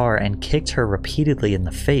into a car and kicked her repeatedly in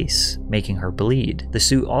the face, making her bleed. The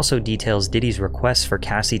suit also details Diddy's requests for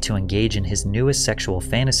Cassie to engage in his newest sexual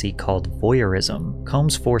fantasy called voyeurism.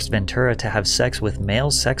 Combs forced Ventura to have sex with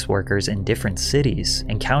male sex workers in different cities,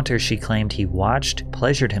 encounters she claimed he watched,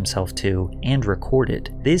 pleasured himself to, and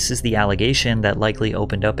recorded. This is the allegation that likely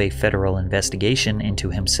opened up a federal investigation into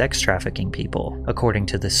him sex trafficking people. According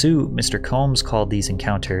to the suit, Mr. Combs called these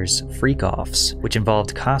encounters freak-offs, which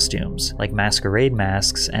involved costumes, like masquerade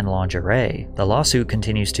masks and lingerie. The lawsuit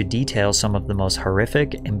continues to detail some of the most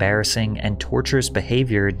horrific, embarrassing, and torturous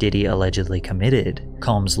behavior Diddy allegedly committed.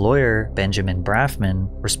 Combs' lawyer, Benjamin Brafman,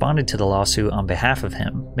 responded to the lawsuit on behalf of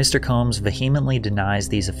him. Mr. Combs vehemently denies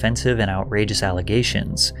these offensive and outrageous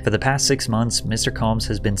allegations. For the past 6 months, Mr. Combs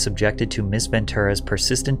has been subjected to Miss Ventura's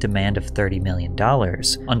persistent demand of $30 million,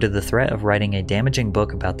 under the threat of writing a damaging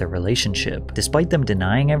book about their relationship. Despite them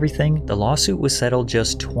denying everything, the lawsuit was settled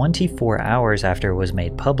just 24 hours after it was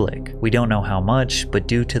made public. We don't know how much, but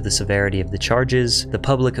due to the severity of the charges, the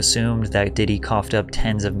public assumed that Diddy coughed up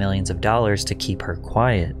tens of millions of dollars to keep her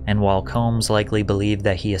quiet. And while Combs likely believed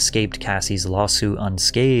that he escaped Cassie's lawsuit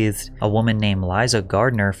unscathed, a woman named Liza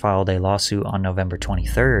Gardner filed a lawsuit on November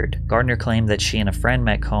 23rd. Gardner claimed that she and a friend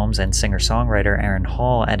met Combs and singer-songwriter Aaron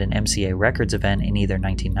Hall at an MCA Records event in either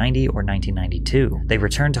 1990 or 1992. They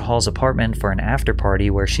returned to Hall's apartment for an after-party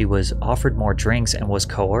where she was offered more drinks and was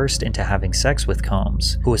coerced into having sex with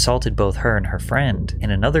Combs, who assaulted both her and her friend.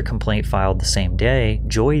 In another complaint filed the same day,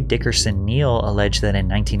 Joy Dickerson Neal alleged that in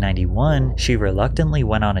 1991, she reluctantly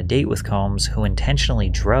went on a date with Combs, who intentionally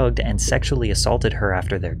drugged and sexually assaulted her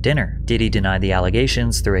after their dinner. Diddy denied the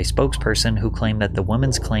allegations through a spokesperson who claimed that the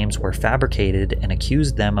women's claims were fabricated and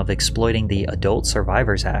accused them of exploiting the Adult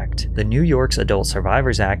Survivors Act. The New York's Adult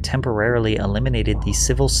Survivors Act temporarily eliminated the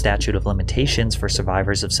civil statute of limitations for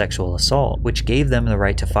survivors of sexual assault, which gave them the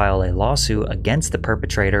right to file a lawsuit against the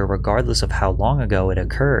perpetrator regardless of how long ago it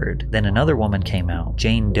occurred. Then another woman came out.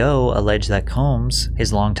 Jane Doe alleged that Combs,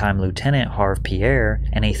 his longtime lieutenant Harve Pierre,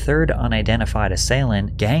 and a third unidentified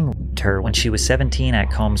assailant gang-raped her when she was 17 at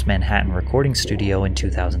Combs' Manhattan recording studio in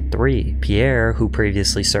 2003. Pierre, who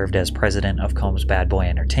previously served as president of Combs Bad Boy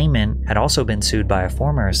Entertainment, had also been sued by a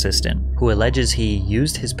former assistant, who alleges he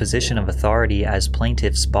used his position of authority as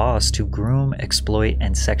plaintiff's boss to groom, exploit,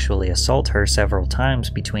 and sexually assault her several times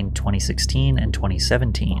between 2016 and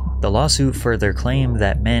 2017. The lawsuit further claimed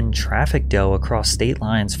that men trafficked Doe across state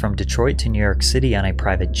lines from Detroit to New York City on a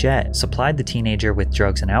private jet, supplied the teenager with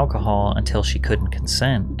drugs and alcohol until she couldn't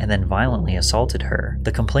consent, and then violently assaulted her.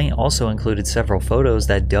 The complaint also included several photos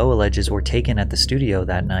that Doe alleges were taken at the studio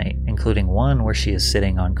that night, including one where she is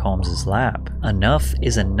sitting on Combs' lap. "Enough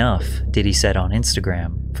is enough," Diddy said on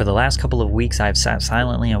Instagram. "For the last couple of weeks I have sat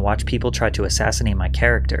silently and watched people try to assassinate my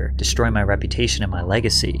character, destroy my reputation and my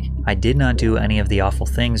legacy. I did not do any of the awful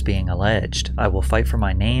things being alleged. I will fight for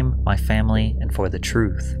my name, my family, and for the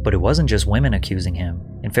truth." But it wasn't just women accusing him.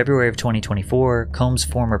 In February of 2024, Combs'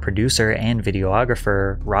 former producer and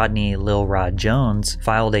videographer, Rodney Lil Rod Jones,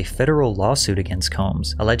 filed a federal lawsuit against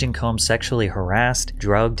Combs, alleging Combs sexually harassed,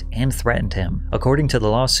 drugged, and threatened him. According to the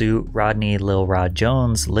lawsuit, Rodney Lil Rod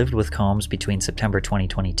Jones lived with Combs between September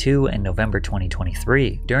 2022 and November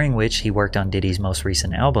 2023, during which he worked on Diddy's most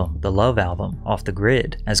recent album, the Love Album, Off the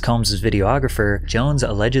Grid. As Combs' videographer, Jones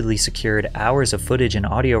allegedly secured hours of footage and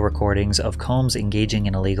audio recordings of Combs engaging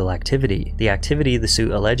in illegal activity. The activity the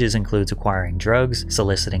suit alleges includes acquiring drugs,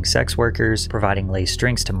 soliciting sex workers, providing laced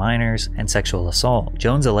drinks to minors, and sexual assault.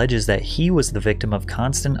 Jones alleges that he was the victim of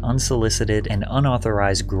constant unsolicited and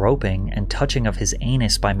unauthorized groping and touching of his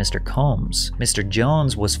anus by Mr. Combs. Mr.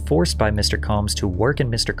 Jones was forced by Mr. Combs to work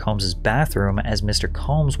in Mr. Combs' bathroom as Mr.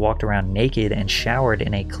 Combs walked around naked and showered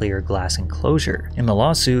in a clear glass enclosure. In the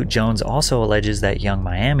lawsuit, Jones also alleges that Young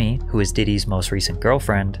Miami, who is Diddy's most recent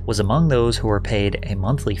girlfriend, was among those who were paid a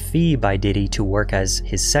monthly fee by Diddy to work as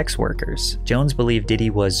his sex workers. Jones believed Diddy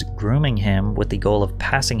was grooming him with the goal of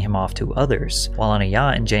passing him off to others. While on a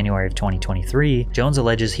yacht in January of 2023, Jones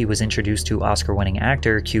alleges he was introduced to Oscar-winning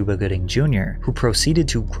actor Cuba Gooding Jr., who proceeded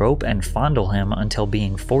to grope and fondle him until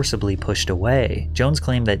being forcibly pushed away. Jones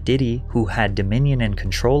claimed that Diddy, who had dominion and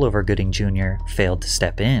control over Gooding Jr., failed to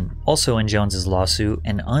step in. Also in Jones's lawsuit,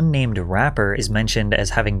 an unnamed rapper is mentioned as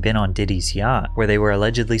having been on Diddy's yacht, where they were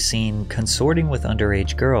allegedly seen consorting with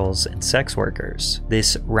underage girls and sex workers.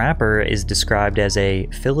 This rapper is described as a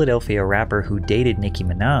Philadelphia rapper who dated Nicki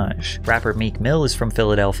Minaj. Rapper Meek Mill is from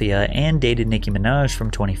Philadelphia and dated Nicki Minaj from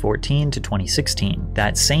 2014 to 2016.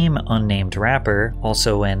 That same unnamed rapper,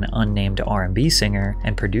 also an unnamed R&B singer,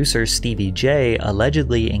 and producer Stevie J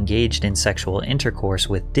allegedly engaged in sexual intercourse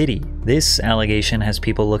with Diddy. This allegation has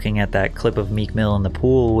people looking at that clip of Meek Mill in the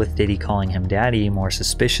pool with Diddy calling him daddy more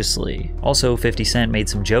suspiciously. Also, 50 Cent made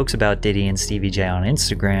some jokes about Diddy and Stevie J on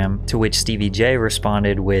Instagram, to which Stevie J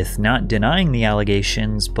responded with not denying the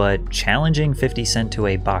allegations, but challenging 50 Cent to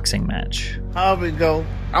a boxing match. However it go,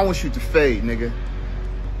 I want you to fade, nigga.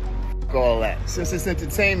 Fuck all that. Since it's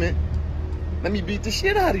entertainment, let me beat the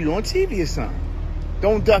shit out of you on TV or something.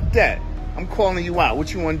 Don't duck that. I'm calling you out.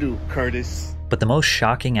 What you want to do, Curtis? But the most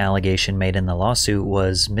shocking allegation made in the lawsuit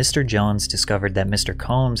was Mr. Jones discovered that Mr.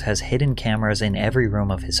 Combs has hidden cameras in every room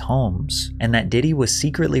of his homes, and that Diddy was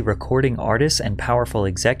secretly recording artists and powerful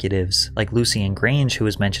executives, like Lucien Grange, who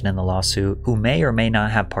was mentioned in the lawsuit, who may or may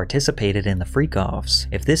not have participated in the freak-offs.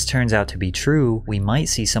 If this turns out to be true, we might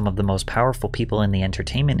see some of the most powerful people in the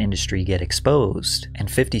entertainment industry get exposed, and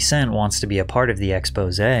 50 Cent wants to be a part of the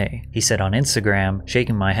expose. He said on Instagram,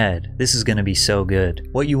 shaking my head, "This is gonna be so good.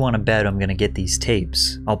 What you wanna bet I'm gonna get these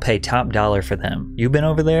tapes. I'll pay top dollar for them. You been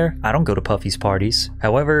over there? I don't go to Puffy's parties.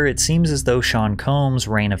 However, it seems as though Sean Combs'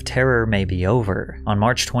 reign of terror may be over. On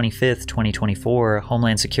March 25th, 2024,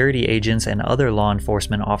 Homeland Security agents and other law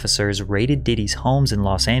enforcement officers raided Diddy's homes in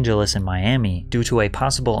Los Angeles and Miami due to a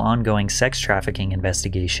possible ongoing sex trafficking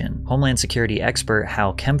investigation. Homeland Security expert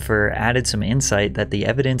Hal Kempfer added some insight that the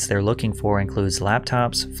evidence they're looking for includes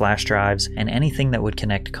laptops, flash drives, and anything that would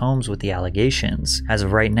connect Combs with the allegations. As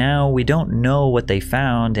of right now, we don't know what they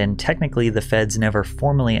found, and technically the feds never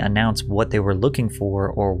formally announced what they were looking for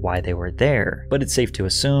or why they were there. But it's safe to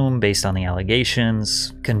assume, based on the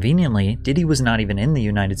allegations. Conveniently, Diddy was not even in the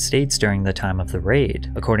United States during the time of the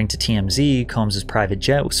raid. According to TMZ, Combs' private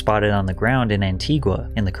jet was spotted on the ground in Antigua,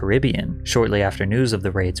 in the Caribbean, shortly after news of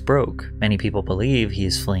the raids broke. Many people believe he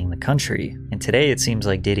is fleeing the country, and today it seems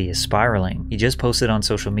like Diddy is spiraling. He just posted on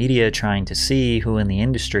social media trying to see who in the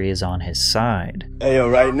industry is on his side. Hey, yo,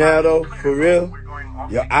 right now though, for real,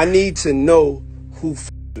 yo, I need to know who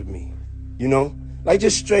with me, you know? Like,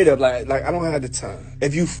 just straight up, like I don't have the time.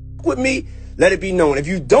 If you with me, let it be known. If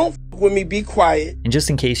you don't with me, be quiet. And just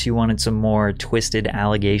in case you wanted some more twisted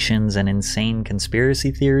allegations and insane conspiracy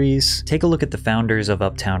theories, take a look at the founders of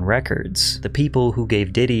Uptown Records, the people who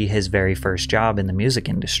gave Diddy his very first job in the music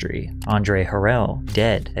industry. Andre Harrell,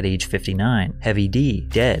 dead at age 59. Heavy D,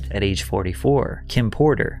 dead at age 44. Kim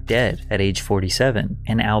Porter, dead at age 47.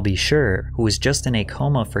 And Al B. Sure, who was just in a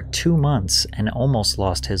coma for 2 months and almost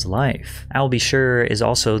lost his life. Al B. Sure is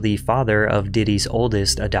also the father of Diddy's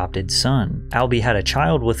oldest adopted son. Al B. had a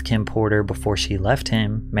child with Kim Porter before she left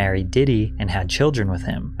him, married Diddy, and had children with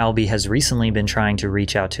him. Al B. has recently been trying to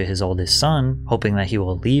reach out to his oldest son, hoping that he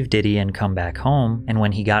will leave Diddy and come back home, and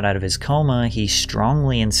when he got out of his coma, he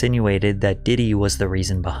strongly insinuated that Diddy was the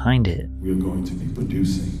reason behind it. We're going to be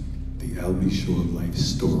producing the Al B. Sure life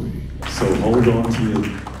story. So hold on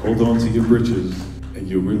to your britches, and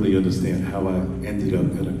you'll really understand how I ended up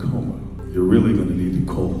in a coma. You're really going to need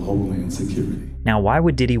to call Homeland Security. Now, why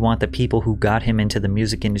would Diddy want the people who got him into the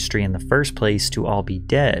music industry in the first place to all be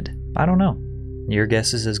dead? I don't know. Your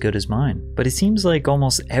guess is as good as mine. But it seems like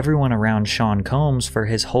almost everyone around Sean Combs for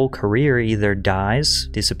his whole career either dies,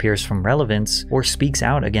 disappears from relevance, or speaks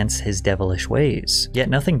out against his devilish ways. Yet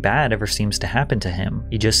nothing bad ever seems to happen to him.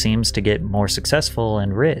 He just seems to get more successful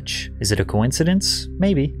and rich. Is it a coincidence?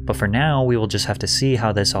 Maybe. But for now, we will just have to see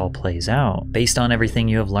how this all plays out. Based on everything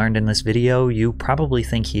you have learned in this video, you probably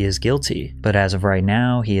think he is guilty. But as of right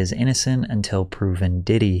now, he is innocent until proven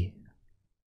Diddy.